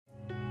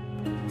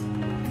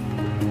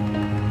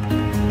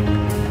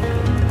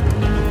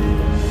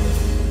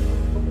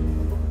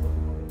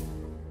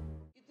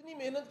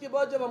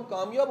جب ہم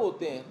کامیاب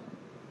ہوتے ہیں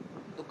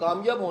تو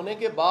کامیاب ہونے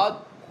کے بعد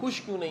خوش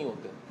کیوں نہیں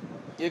ہوتے؟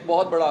 یہ ایک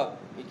بہت بڑا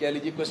کہہ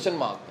لیجیے کوشچن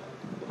مارک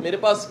ہے. میرے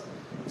پاس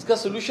اس کا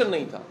سلوشن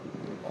نہیں تھا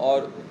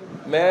اور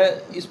میں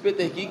اس پہ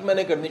تحقیق میں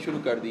نے کرنی شروع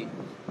کر دی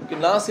کہ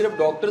نہ صرف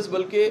ڈاکٹرز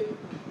بلکہ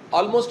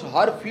آلموسٹ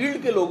ہر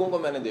فیلڈ کے لوگوں کو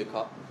میں نے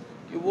دیکھا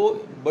کہ وہ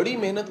بڑی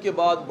محنت کے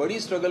بعد, بڑی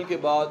اسٹرگل کے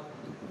بعد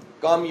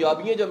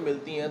کامیابیاں جب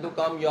ملتی ہیں تو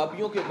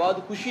کامیابیوں کے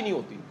بعد خوشی نہیں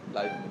ہوتی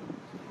لائف میں.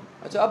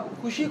 اچھا, اب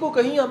خوشی کو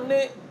کہیں ہم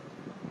نے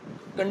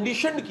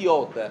کنڈیشنڈ کیا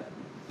ہوتا ہے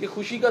کہ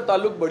خوشی کا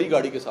تعلق بڑی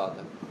گاڑی کے ساتھ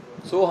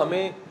ہے.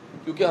 ہمیں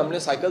کیونکہ ہم نے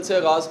سائیکل سے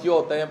آغاز کیا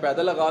ہوتا ہے یا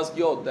پیدل آغاز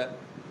کیا ہوتا ہے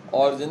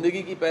اور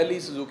زندگی کی پہلی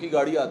سوزوکی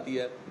گاڑی آتی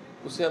ہے,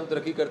 اس سے ہم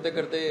ترقی کرتے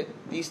کرتے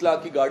 30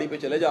 لاکھ کی گاڑی پہ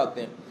چلے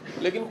جاتے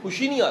ہیں لیکن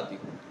خوشی نہیں آتی.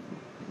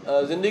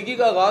 زندگی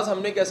کا آغاز ہم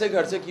نے کیسے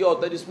گھر سے کیا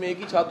ہوتا ہے جس میں ایک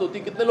ہی چھت ہوتی,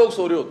 کتنے لوگ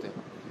سو رہے ہوتے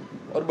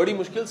ہیں اور بڑی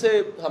مشکل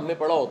سے ہم نے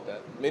پڑھا ہوتا ہے.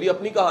 میری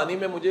اپنی کہانی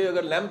میں مجھے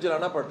اگر لیمپ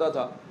جلانا پڑتا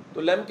تھا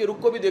تو لیمپ کے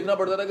رخ کو بھی دیکھنا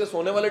پڑتا تھا کہ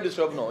سونے والے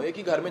ڈسٹرب نہ ہو, ایک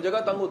ہی گھر میں جگہ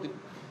تنگ ہوتی.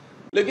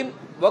 لیکن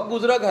وقت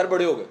گزرا, گھر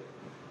بڑے ہو گئے,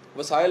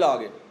 وسائل آ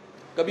گئے.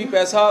 کبھی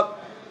پیسہ,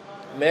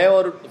 میں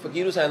اور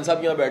فقیر حسین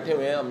صاحب یہاں بیٹھے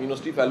ہوئے ہیں, ہم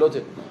یونیورسٹی فیلو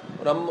تھے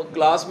اور ہم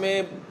کلاس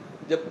میں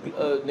جب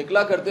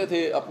نکلا کرتے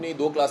تھے اپنی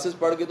 2 کلاسز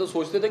پڑھ کے تو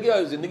سوچتے تھے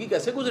کہ زندگی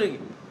کیسے گزرے گی,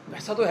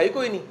 پیسہ تو ہے ہی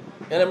کوئی نہیں,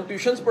 یعنی ہم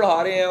ٹیوشنز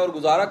پڑھا رہے ہیں اور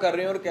گزارا کر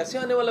رہے ہیں اور کیسے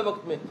آنے والے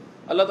وقت میں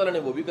اللہ تعالیٰ نے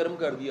وہ بھی کرم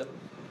کر دیا.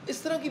 اس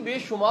طرح کی بے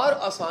شمار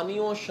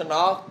آسانیوں,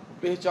 شناخت,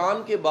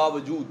 پہچان کے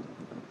باوجود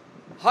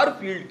ہر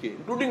فیلڈ کے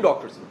انکلوڈنگ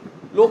ڈاکٹرز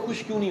لوگ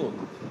خوش کیوں نہیں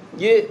ہوتے؟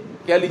 یہ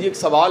کہہ لیجیے ایک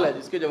سوال ہے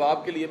جس کے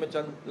جواب کے لیے میں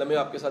چند لمحے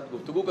آپ کے ساتھ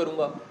گفتگو کروں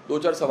گا,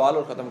 2-4 سوال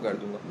اور ختم کر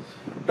دوں گا.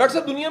 ڈاکٹر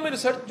صاحب, دنیا میں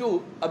ریسرچ جو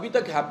ابھی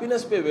تک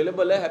ہیپینس پہ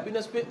اویلیبل ہے,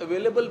 ہیپینس پہ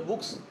اویلیبل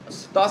بکس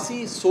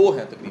 8700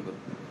 ہیں, تقریباً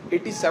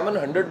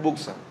 8700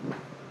 بکس ہیں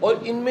اور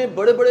ان میں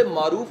بڑے بڑے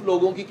معروف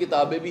لوگوں کی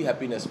کتابیں بھی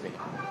ہیپینس پہ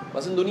ہیں.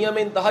 مثلا دنیا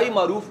میں انتہائی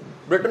معروف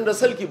برٹن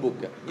رسل کی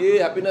بک ہے,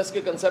 یہ ہیپینس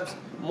کے کنسیپٹس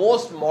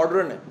موسٹ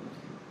ماڈرن ہیں.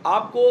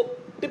 آپ کو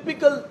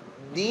ٹپیکل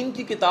دین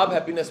کی کتاب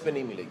ہیپینس پہ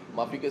نہیں ملے گی,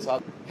 معافی کے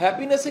ساتھ.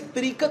 ہیپینس ایک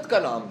طریقت کا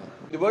نام ہے.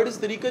 دی ورڈ از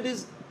طریقت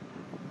از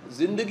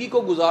زندگی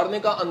کو گزارنے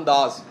کا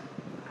انداز.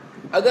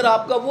 اگر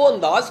آپ کا وہ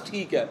انداز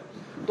ٹھیک ہے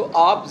تو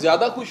آپ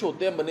زیادہ خوش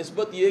ہوتے ہیں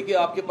بنسبت یہ کہ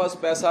آپ کے پاس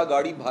پیسہ,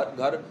 گاڑی,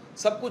 گھر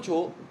سب کچھ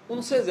ہو.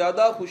 ان سے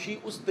زیادہ خوشی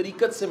اس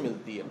طریقت سے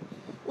ملتی ہے.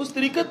 اس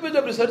طریقت پہ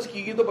جب ریسرچ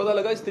کی گئی تو پتہ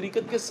لگا اس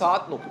طریقت کے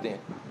 7 نقطے ہیں.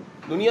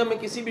 دنیا میں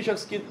کسی بھی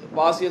شخص کے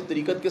پاس یہ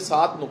طریقت کے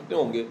 7 نقطے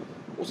ہوں گے,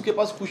 اس کے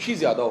پاس خوشی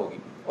زیادہ ہوگی.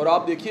 اور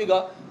آپ دیکھیے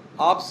گا,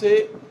 آپ سے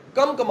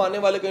کم کمانے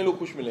والے کئی لوگ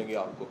خوش ملیں گے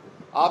آپ کو,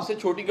 آپ سے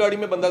چھوٹی گاڑی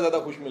میں بندہ زیادہ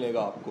خوش ملے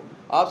گا آپ کو,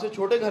 آپ سے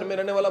چھوٹے گھر میں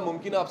رہنے والا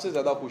ممکن ہے آپ سے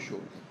زیادہ خوش ہو.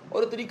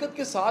 اور طریقت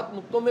کے 7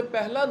 نقطوں میں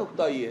پہلا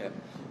نقطہ یہ ہے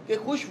کہ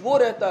خوش وہ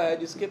رہتا ہے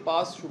جس کے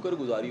پاس شکر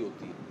گزاری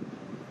ہوتی ہے,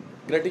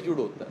 گریٹیٹیوڈ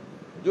ہوتا ہے.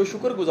 جو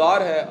شکر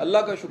گزار ہے, اللہ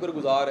کا شکر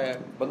گزار ہے,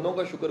 بندوں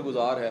کا شکر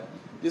گزار ہے,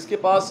 جس کے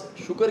پاس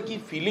شکر کی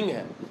فیلنگ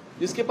ہے,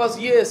 جس کے پاس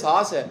یہ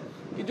احساس ہے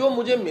کہ جو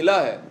مجھے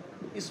ملا ہے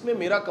اس میں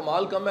میرا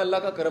کمال کم ہے, اللہ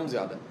کا کرم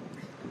زیادہ ہے.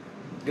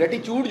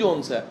 گریٹیٹیوڈ جو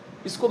ان سے ہے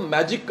اس کو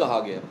میجک کہا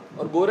گیا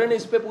اور گورے نے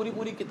اس پہ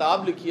پوری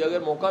کتاب لکھی ہے. اگر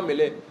موقع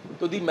ملے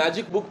تو دی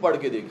میجک بک پڑھ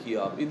کے دیکھیے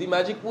آپ. دی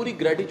میجک پوری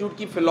گریٹیٹیوڈ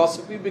کی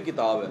فلسفی پہ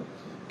کتاب ہے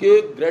کہ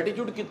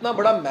گریٹیٹیوڈ کتنا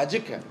بڑا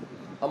میجک ہے.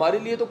 ہمارے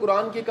لیے تو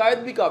قرآن کی ایک آیت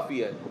بھی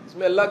کافی ہے, اس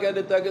میں اللہ کہہ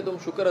دیتا ہے کہ تم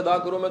شکر ادا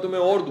کرو میں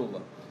تمہیں اور دوں گا.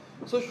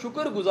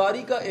 شکر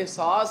گزاری کا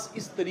احساس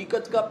اس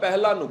طریقت کا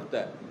پہلا نقطہ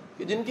ہے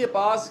کہ جن کے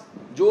پاس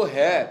جو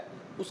ہے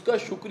اس کا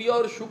شکریہ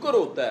اور شکر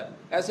ہوتا ہے,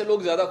 ایسے لوگ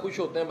زیادہ خوش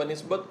ہوتے ہیں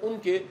بنسبت ان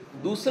کے.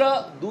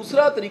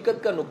 دوسرا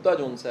طریقت کا نقطہ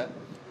جو ان سے ہے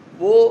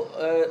وہ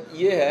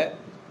یہ ہے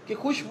کہ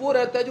خوش وہ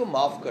رہتا ہے جو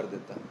معاف کر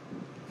دیتا ہے.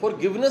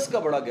 فارگیونیس کا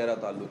بڑا گہرا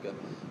تعلق ہے,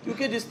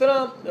 کیونکہ جس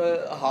طرح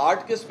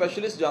ہارٹ کے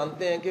اسپیشلسٹ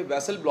جانتے ہیں کہ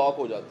ویسل بلاک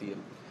ہو جاتی ہے,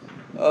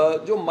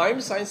 جو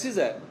مائنڈ سائنسز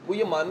ہے وہ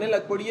یہ ماننے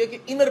لگ پڑی ہے کہ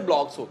انر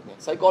بلاکس ہوتے ہیں,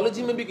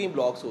 سائیکالوجی میں بھی کئی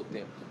بلاکس ہوتے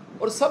ہیں,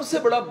 اور سب سے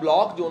بڑا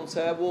بلاک جو ان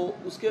سے ہے وہ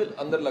اس کے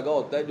اندر لگا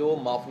ہوتا ہے جو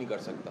معاف نہیں کر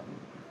سکتا.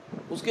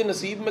 اس کے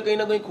نصیب میں کہیں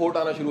نہ کہیں کھوٹ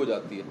آنا شروع ہو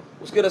جاتی ہے,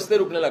 اس کے رستے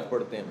رکنے لگ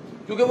پڑتے ہیں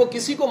کیونکہ وہ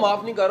کسی کو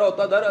معاف نہیں کر رہا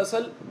ہوتا,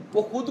 دراصل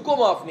وہ خود کو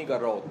معاف نہیں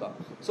کر رہا ہوتا.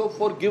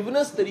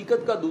 فارگیونیس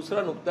طریقت کا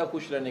دوسرا نقطہ ہے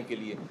خوش رہنے کے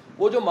لیے.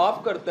 وہ جو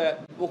معاف کرتا ہے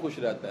وہ خوش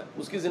رہتا ہے,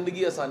 اس کی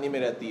زندگی آسانی میں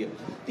رہتی ہے.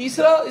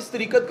 تیسرا اس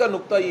طریقت کا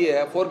نقطہ یہ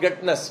ہے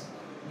فارگیٹنس,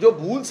 جو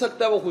بھول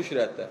سکتا ہے وہ خوش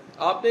رہتا ہے.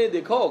 آپ نے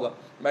دیکھا ہوگا,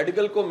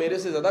 میڈیکل کو میرے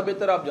سے زیادہ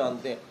بہتر آپ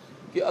جانتے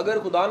ہیں کہ اگر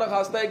خدا نہ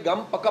خواستہ ایک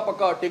غم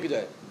پکا ٹک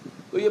جائے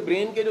تو یہ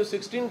برین کے جو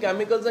 16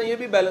 کیمیکلز ہیں یہ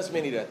بھی بیلنس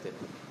میں نہیں رہتے,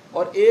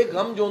 اور ایک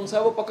غم جو ان سا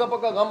ہے وہ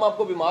پکا غم آپ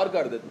کو بیمار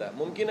کر دیتا ہے.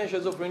 ممکن ہے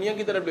شیزوفرینیا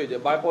کی طرف لے جائے,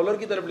 بائی پولر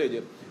کی طرف لے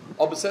جائے,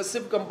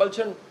 obsessive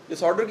compulsion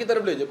disorder کی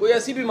طرف لے جائے, کوئی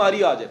ایسی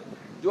بیماری آ جائے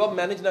جو آپ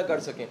مینج نہ کر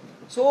سکیں.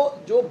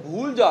 جو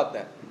بھول جاتا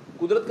ہے,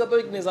 قدرت کا تو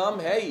ایک نظام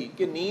ہے ہی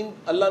کہ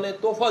نیند اللہ نے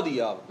تحفہ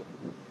دیا آپ کو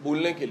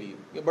بھولنے کے لیے,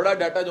 کہ بڑا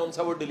ڈیٹا جو ان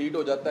سا وہ ڈیلیٹ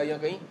ہو جاتا ہے یا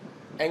کہیں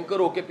اینکر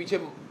ہو کے پیچھے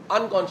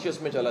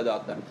انکانشیس میں چلا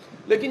جاتا ہے.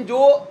 لیکن جو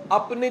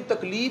اپنی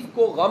تکلیف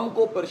کو, غم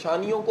کو,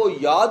 پریشانیوں کو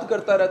یاد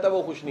کرتا رہتا ہے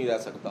وہ خوش نہیں رہ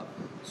سکتا.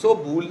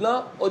 بھولنا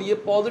اور یہ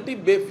پازیٹیو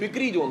بے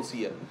فکری جو ان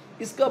سی ہے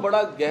اس کا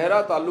بڑا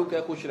گہرا تعلق ہے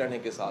خوش رہنے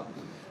کے ساتھ.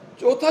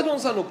 چوتھا جو ان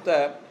سا نقطہ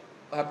ہے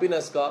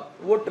ہیپینس کا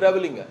وہ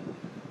ٹریولنگ ہے.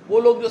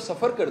 وہ لوگ جو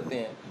سفر کرتے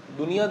ہیں,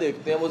 دنیا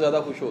دیکھتے ہیں, وہ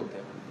زیادہ خوش ہوتے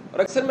ہیں. اور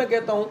اکثر میں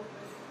کہتا ہوں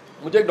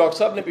مجھے ایک ڈاکٹر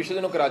صاحب نے پچھلے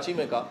دنوں کراچی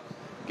میں کہا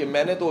کہ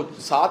میں نے تو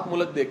 7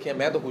 ملک دیکھے ہیں،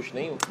 میں تو خوش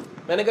نہیں ہوں.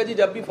 میں نے کہا جی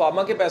جب بھی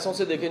فارما کے پیسوں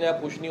سے دیکھیں جائیں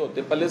آپ خوش نہیں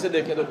ہوتے، پلے سے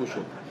دیکھیں تو خوش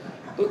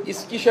ہوتے. تو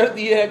اس کی شرط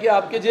یہ ہے کہ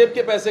آپ کے جیب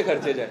کے پیسے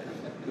خرچے جائیں،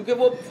 کیونکہ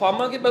وہ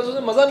فارما کے پیسوں سے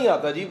مزہ نہیں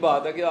آتا. عجیب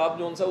بات ہے کہ آپ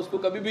جو سا اس کو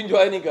کبھی بھی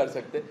انجوائے نہیں کر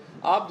سکتے.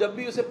 آپ جب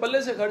بھی اسے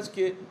پلے سے خرچ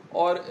کے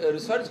اور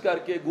ریسرچ کر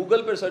کے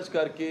گوگل پہ سرچ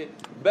کر کے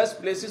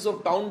بیسٹ پلیسز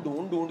آف ٹاؤن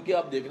ڈھونڈ کے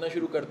آپ دیکھنا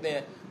شروع کرتے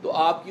ہیں تو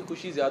آپ کی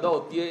خوشی زیادہ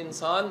ہوتی ہے.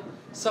 انسان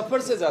سفر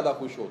سے زیادہ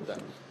خوش ہوتا ہے.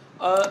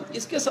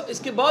 اس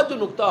کے بعد جو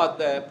نقطہ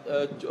آتا ہے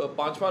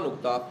 5واں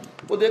نقطہ،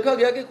 وہ دیکھا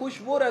گیا کہ خوش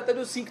وہ رہتا ہے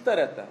جو سیکھتا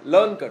رہتا ہے.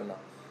 لرن کرنا،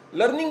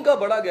 لرننگ کا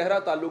بڑا گہرا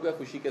تعلق ہے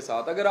خوشی کے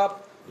ساتھ. اگر آپ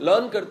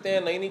لرن کرتے ہیں،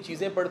 نئی نئی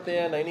چیزیں پڑھتے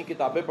ہیں، نئی نئی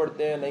کتابیں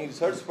پڑھتے ہیں، نئی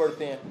ریسرچ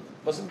پڑھتے ہیں.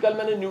 مثلا کل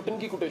میں نے نیوٹن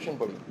کی کوٹیشن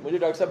پڑھی، مجھے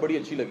ڈاکٹر صاحب بڑی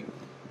اچھی لگی،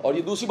 اور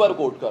یہ دوسری بار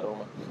کوٹ کر رہا ہوں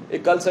میں.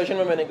 ایک کل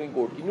سیشن میں نے کہیں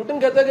کوٹ کی. نیوٹن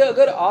کہتا ہے کہ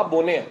اگر آپ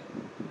بونے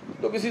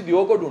ہیں تو کسی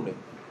دیو کو ڈھونڈیں.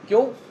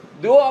 کیوں؟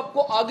 دیو آپ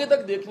کو آگے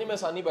تک دیکھنے میں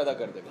آسانی پیدا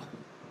کر دے گا.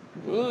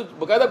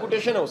 باقاعدہ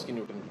کوٹیشن ہے اس کی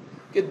نیوٹن کی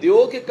کہ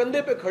دیو کے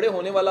کندھے پہ کھڑے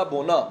ہونے والا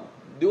بونا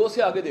دیو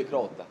سے آگے دیکھ رہا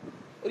ہوتا ہے.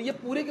 اور یہ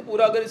پورے کے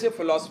پورا اگر اسے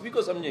فلسفی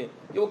کو سمجھیں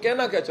کہ وہ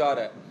کہنا کیا چاہ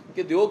رہا ہے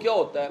کہ دیو کیا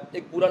ہوتا ہے،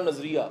 ایک پورا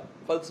نظریہ،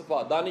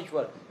 فلسفہ،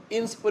 دانشور،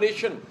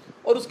 انسپریشن،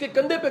 اور اس کے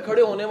کندھے پہ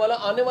کھڑے ہونے والا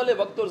آنے والے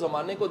وقت اور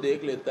زمانے کو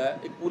دیکھ لیتا ہے،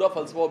 ایک پورا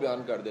فلسفہ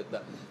بیان کر دیتا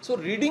ہے. سو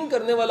ریڈنگ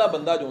کرنے والا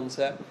بندہ جو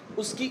ہے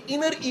اس کی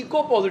انر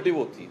ایکو پازیٹیو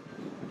ہوتی ہے.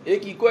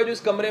 ایک ایکو ہے جو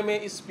اس کمرے میں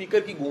اس اسپیکر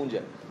کی گونج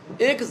ہے،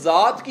 ایک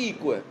ذات کی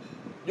ایکو ہے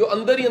جو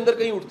اندر ہی اندر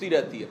کہیں اٹھتی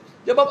رہتی ہے.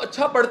 جب آپ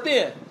اچھا پڑھتے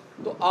ہیں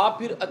تو آپ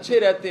پھر اچھے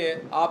رہتے ہیں،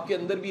 آپ کے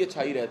اندر بھی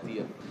اچھائی رہتی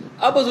ہے.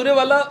 اب حضور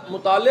والا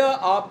مطالعہ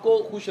آپ کو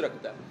خوش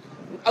رکھتا ہے.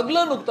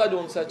 اگلا نقطہ جو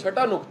ہے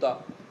 6واں نقطہ،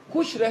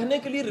 خوش رہنے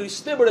کے لیے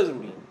رشتے بڑے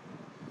ضروری ہیں.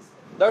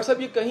 ڈاکٹر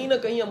صاحب یہ کہیں نہ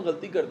کہیں ہم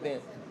غلطی کرتے ہیں.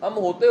 ہم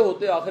ہوتے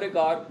ہوتے آخر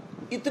کار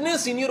اتنے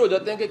سینئر ہو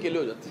جاتے ہیں کہ اکیلے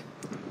ہو جاتے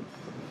ہیں.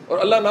 اور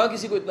اللہ نہ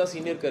کسی کو اتنا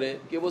سینئر کرے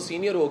کہ وہ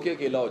سینئر ہو کے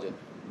اکیلا ہو جائے.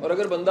 اور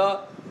اگر بندہ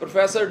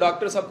پروفیسر،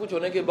 ڈاکٹر سب کچھ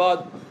ہونے کے بعد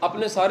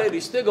اپنے سارے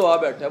رشتے گوا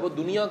بیٹھا ہے، وہ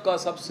دنیا کا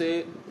سب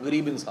سے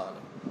غریب انسان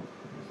ہے.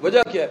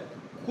 وجہ کیا ہے؟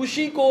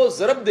 خوشی کو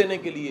ضرب دینے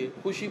کے لیے،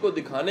 خوشی کو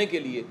دکھانے کے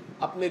لیے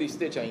اپنے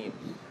رشتے چاہیے.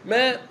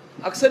 میں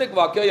اکثر ایک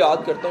واقعہ یاد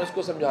کرتا ہوں اس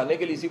کو سمجھانے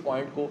کے لیے، اسی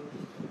پوائنٹ کو،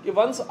 کہ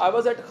once I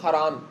was at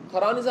خران.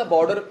 خران is a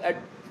border at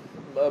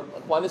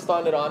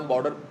Afghanistan Iran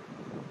border.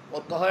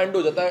 اور کہاں اینڈ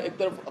ہو جاتا ہے، ایک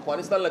طرف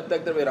افغانستان لگتا ہے،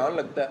 ایک طرف ایران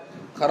لگتا ہے.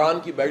 خران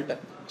کی بیلٹ ہے،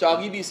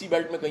 چاگی بھی اسی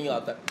بیلٹ میں کہیں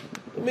آتا ہے.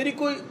 تو میری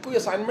کوئی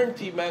اسائنمنٹ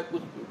تھی، میں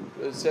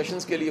کچھ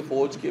سیشنز کے لیے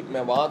فوج کے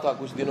میں وہاں تھا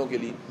کچھ دنوں کے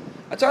لیے.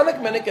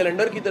 اچانک میں نے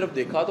کیلنڈر کی طرف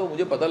دیکھا تو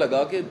مجھے پتہ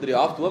لگا کہ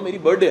دریافت ہوا میری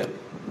برتھ ڈے ہے.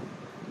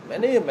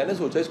 میں نے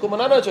سوچا اس کو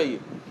منانا چاہیے،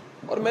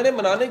 اور میں نے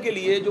منانے کے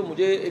لیے جو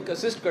مجھے ایک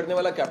اسسٹ کرنے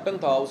والا کیپٹن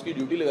تھا اس کی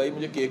ڈیوٹی لگائی،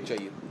 مجھے کیک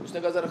چاہیے. اس نے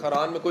کہا سر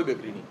خران میں کوئی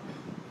بیکری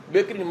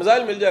نہیں،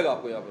 مزائل مل جائے گا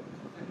آپ کو یہاں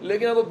پر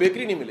لیکن اب وہ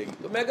بیکری نہیں ملے گی.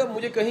 تو میں کہا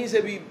مجھے کہیں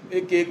سے بھی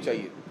ایک کیک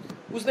چاہیے.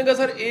 اس نے کہا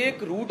سر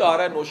ایک روٹ آ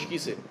رہا ہے نوشکی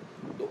سے،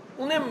 تو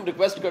انہیں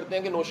ریکویسٹ کرتے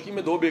ہیں کہ نوشکی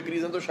میں 2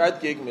 بیکریز ہیں تو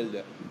شاید کیک مل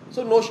جائے.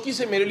 سو نوشکی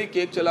سے میرے لیے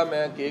کیک چلا،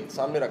 میں کیک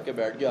سامنے رکھ کے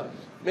بیٹھ گیا.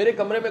 میرے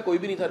کمرے میں کوئی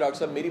بھی نہیں تھا. ڈاکٹر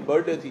صاحب میری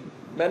برتھ ڈے تھی،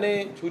 میں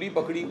نے چھری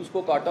پکڑی، اس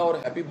کو کاٹا اور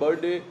ہیپی برتھ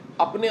ڈے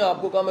اپنے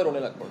آپ کو کہا. میں رونے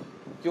لگ پڑا.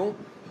 کیوں؟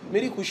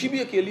 میری خوشی بھی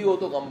اکیلی ہو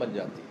تو غم بن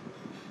جاتی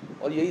ہے.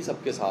 اور یہی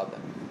سب کے ساتھ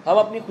ہے. ہم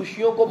اپنی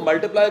خوشیوں کو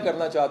ملٹیپلائی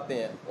کرنا چاہتے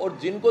ہیں اور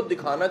جن کو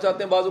دکھانا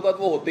چاہتے ہیں بعض اوقات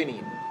وہ ہوتے نہیں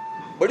ہیں.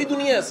 بڑی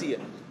دنیا ایسی ہے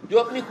جو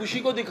اپنی خوشی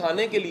کو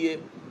دکھانے کے لیے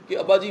کہ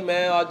ابا جی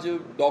میں آج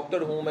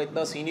ڈاکٹر ہوں، میں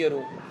اتنا سینئر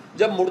ہوں،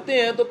 جب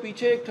مڑتے ہیں تو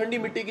پیچھے ایک ٹھنڈی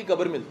مٹی کی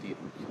قبر ملتی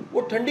ہے.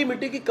 وہ ٹھنڈی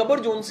مٹی کی قبر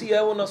جون سی ہے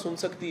وہ نہ سن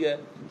سکتی ہے،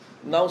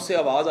 نہ اس سے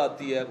آواز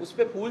آتی ہے. اس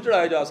پہ پھول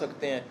چڑھائے جا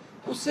سکتے ہیں،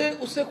 اس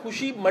سے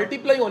خوشی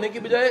ملٹیپلائی ہونے کی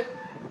بجائے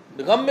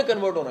غم میں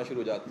کنورٹ ہونا شروع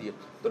ہو جاتی ہے.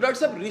 تو ڈاکٹر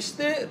صاحب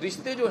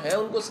رشتے جو ہیں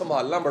ان کو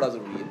سنبھالنا بڑا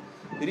ضروری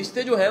ہے.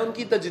 رشتے جو ہیں ان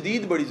کی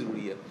تجدید بڑی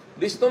ضروری ہے.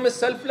 رشتوں میں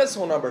سیلف لیس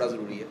ہونا بڑا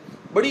ضروری ہے.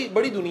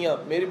 بڑی دنیا.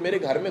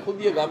 میرے گھر میں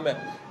خود یہ غم ہے.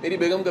 میری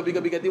بیگم کبھی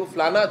کبھی کہتی ہے وہ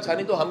فلانا اچھا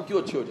نہیں تو ہم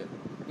کیوں اچھے ہو جائیں.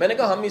 میں نے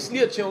کہا ہم اس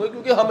لیے اچھے ہوں گے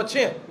کیونکہ ہم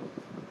اچھے ہیں.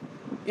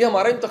 یہ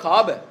ہمارا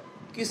انتخاب ہے.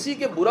 کسی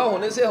کے برا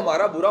ہونے سے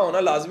ہمارا برا ہونا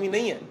لازمی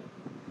نہیں ہے.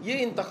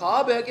 یہ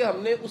انتخاب ہے کہ ہم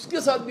نے اس کے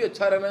ساتھ بھی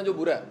اچھا رہنا ہے جو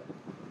برا ہے.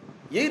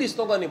 یہی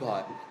رشتوں کا نبھا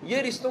ہے.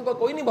 یہ رشتوں کا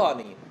کوئی نبھا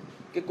نہیں ہے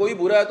کہ کوئی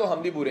برا ہے تو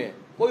ہم بھی برے ہیں،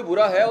 کوئی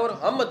برا ہے اور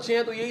ہم اچھے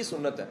ہیں تو یہی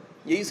سنت ہے،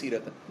 یہی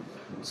سیرت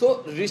ہے. سو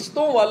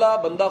رشتوں والا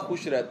بندہ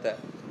خوش رہتا ہے.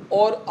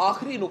 اور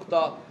آخری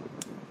نقطہ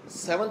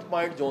 7th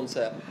پوائنٹ جونس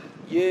ہے،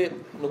 یہ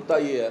نقطہ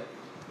یہ ہے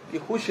کہ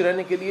خوش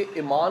رہنے کے لیے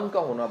ایمان کا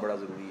ہونا بڑا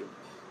ضروری ہے.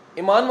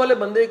 ایمان والے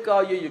بندے کا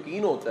یہ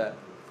یقین ہوتا ہے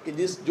کہ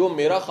جو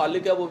میرا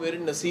خالق ہے وہ میرے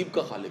نصیب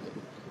کا خالق ہے.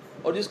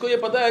 اور جس کو یہ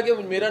پتہ ہے کہ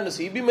میرا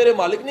نصیب بھی میرے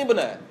مالک نہیں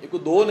بنایا، یہ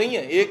کوئی 2 نہیں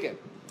ہے، ایک ہے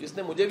جس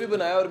نے مجھے بھی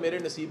بنایا اور میرے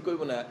نصیب کو بھی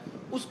بنایا.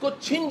 اس کو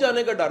چھن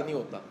جانے کا ڈر نہیں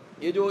ہوتا.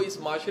 یہ جو اس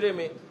معاشرے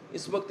میں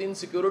اس وقت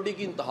انسیکیورٹی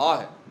کی انتہا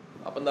ہے،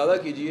 آپ اندازہ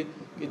کیجئے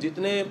کہ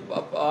جتنے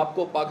آپ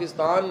کو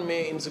پاکستان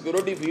میں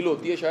انسیکیورٹی فیل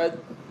ہوتی ہے شاید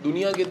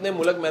دنیا کے اتنے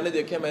ملک میں نے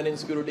دیکھے میں نے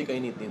انسیکیورٹی کہیں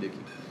نہیں اتنی دیکھی.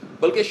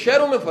 بلکہ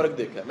شہروں میں فرق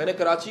دیکھا ہے. میں نے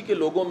کراچی کے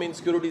لوگوں میں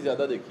انسیکیورٹی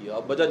زیادہ دیکھی ہے.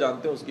 آپ وجہ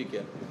جانتے ہیں اس کی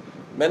کیا.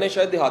 میں نے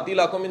شاید دیہاتی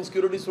علاقوں میں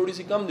انسیکیورٹی تھوڑی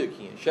سی کم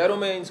دیکھی ہیں، شہروں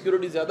میں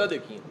انسیکیورٹی زیادہ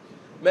دیکھی ہیں.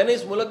 میں نے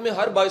اس ملک میں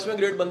ہر 22ویں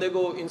گریڈ بندے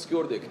کو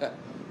انسیکیور دیکھا ہے.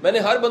 میں نے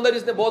ہر بندہ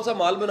جس نے بہت سا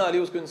مال بنا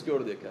لیا اس کو انسیکیور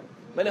دیکھا ہے.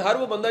 میں نے ہر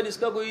وہ بندہ جس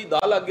کا کوئی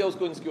داغ لگ گیا اس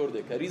کو انسیکیور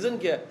دیکھا ہے. ریزن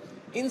کیا ہے؟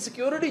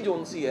 انسیکیورٹی جو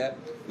ان سی ہے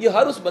یہ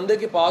ہر اس بندے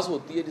کے پاس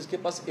ہوتی ہے جس کے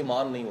پاس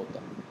ایمان نہیں ہوتا.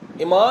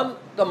 ایمان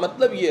کا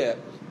مطلب یہ ہے،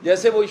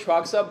 جیسے وہ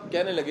اشفاق صاحب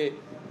کہنے لگے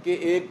کہ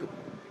ایک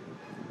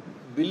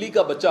بلی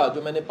کا بچہ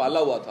جو میں نے پالا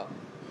ہوا تھا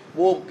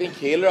وہ کہیں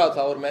کھیل رہا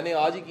تھا، اور میں نے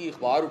آج ہی کی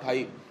اخبار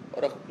اٹھائی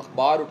اور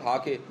اخبار اٹھا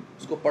کے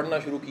اس کو پڑھنا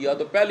شروع کیا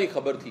تو پہلی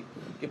خبر تھی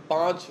کہ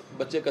 5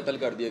 بچے قتل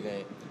کر دیے گئے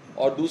ہیں،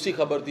 اور دوسری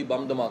خبر تھی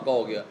بم دھماکہ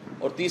ہو گیا،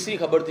 اور تیسری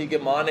خبر تھی کہ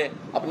ماں نے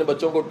اپنے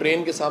بچوں کو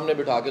ٹرین کے سامنے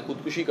بٹھا کے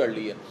خودکشی کر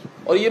لی ہے.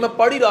 اور یہ میں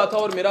پڑھ ہی رہا تھا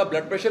اور میرا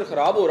بلڈ پریشر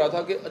خراب ہو رہا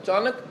تھا کہ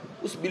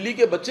اچانک اس بلی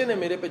کے بچے نے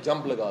میرے پہ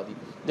جمپ لگا دی.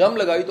 جمپ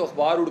لگائی تو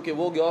اخبار اڑ کے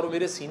وہ گیا اور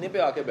میرے سینے پہ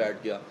آ کے بیٹھ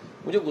گیا.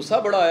 مجھے غصہ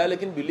بڑا آیا،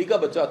 لیکن بلی کا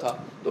بچہ تھا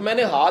تو میں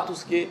نے ہاتھ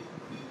اس کے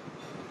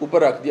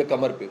اوپر رکھ دیا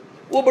کمر پہ.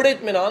 وہ بڑے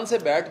اطمینان سے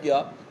بیٹھ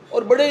گیا،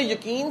 اور بڑے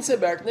یقین سے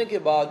بیٹھنے کے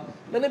بعد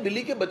میں نے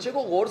بلی کے بچے کو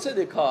غور سے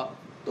دیکھا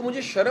تو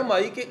مجھے شرم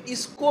آئی کہ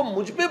اس کو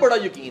مجھ پہ بڑا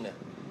یقین ہے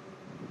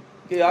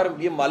کہ یار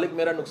یہ مالک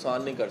میرا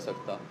نقصان نہیں کر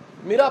سکتا.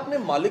 میرا اپنے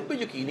مالک پہ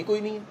یقین ہی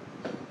کوئی نہیں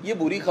ہے. یہ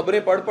بری خبریں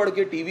پڑھ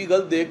کے، ٹی وی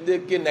غلط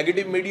دیکھ کے،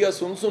 نیگیٹو میڈیا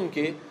سن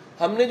کے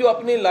ہم نے جو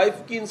اپنے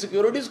لائف کی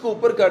انسیکیورٹیز کو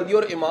اوپر کر دیا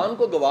اور ایمان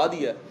کو گوا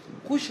دیا.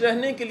 خوش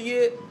رہنے کے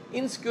لیے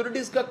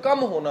انسیکیورٹیز کا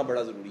کم ہونا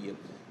بڑا ضروری ہے.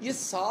 یہ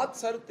 7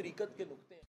 سر طریقت کے نقطے